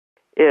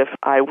if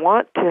I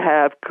want to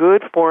have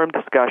good forum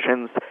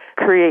discussions,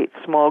 create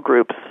small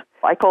groups.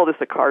 I call this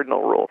a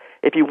cardinal rule.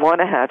 If you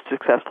want to have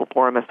successful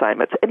forum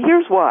assignments, and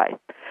here's why.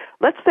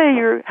 Let's say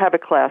you have a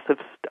class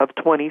of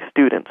 20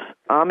 students.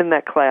 I'm in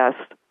that class.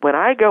 When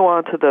I go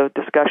onto the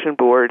discussion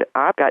board,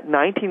 I've got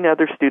 19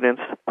 other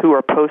students who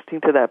are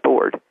posting to that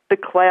board. The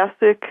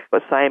classic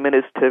assignment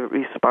is to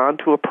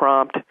respond to a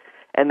prompt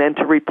and then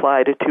to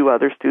reply to 2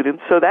 other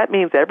students. So that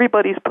means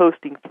everybody's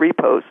posting 3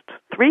 posts.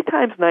 3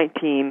 times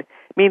 19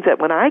 means that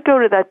when I go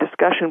to that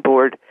discussion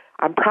board,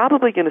 I'm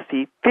probably going to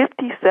see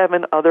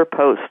 57 other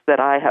posts that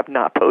I have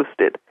not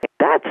posted.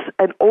 That's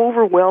an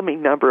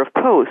overwhelming number of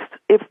posts.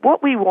 If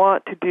what we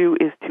want to do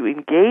is to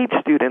engage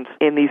students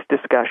in these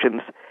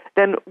discussions,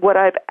 then what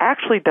I've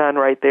actually done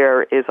right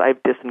there is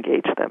I've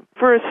disengaged them.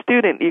 For a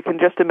student, you can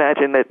just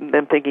imagine that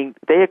them thinking,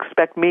 they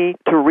expect me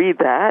to read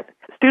that.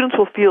 Students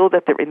will feel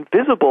that they're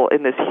invisible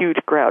in this huge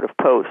crowd of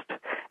posts.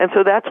 And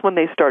so that's when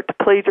they start to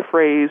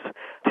plagiarize,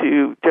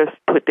 to just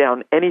put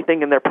down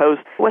anything in their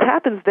post. What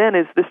happens then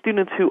is the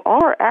students who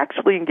are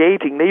actually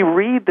engaging, they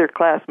read their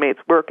classmates'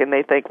 work and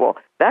they think, well,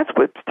 that's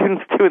what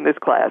students do in this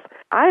class.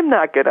 I'm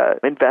not going to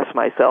invest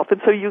myself. And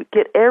so you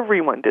get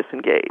everyone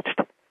disengaged.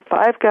 If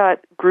I've got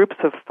groups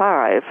of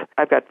 5,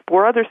 I've got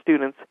 4 other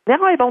students,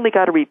 now I've only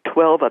got to read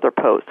 12 other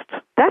posts.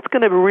 That's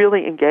going to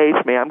really engage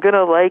me. I'm going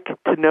to like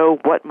to know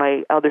what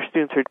my other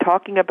students are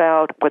talking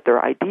about, what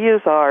their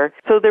ideas are.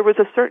 So there was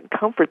a certain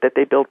comfort that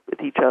they built with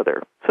each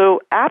other.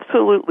 So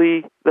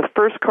absolutely, the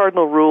first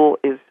cardinal rule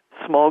is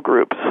small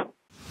groups.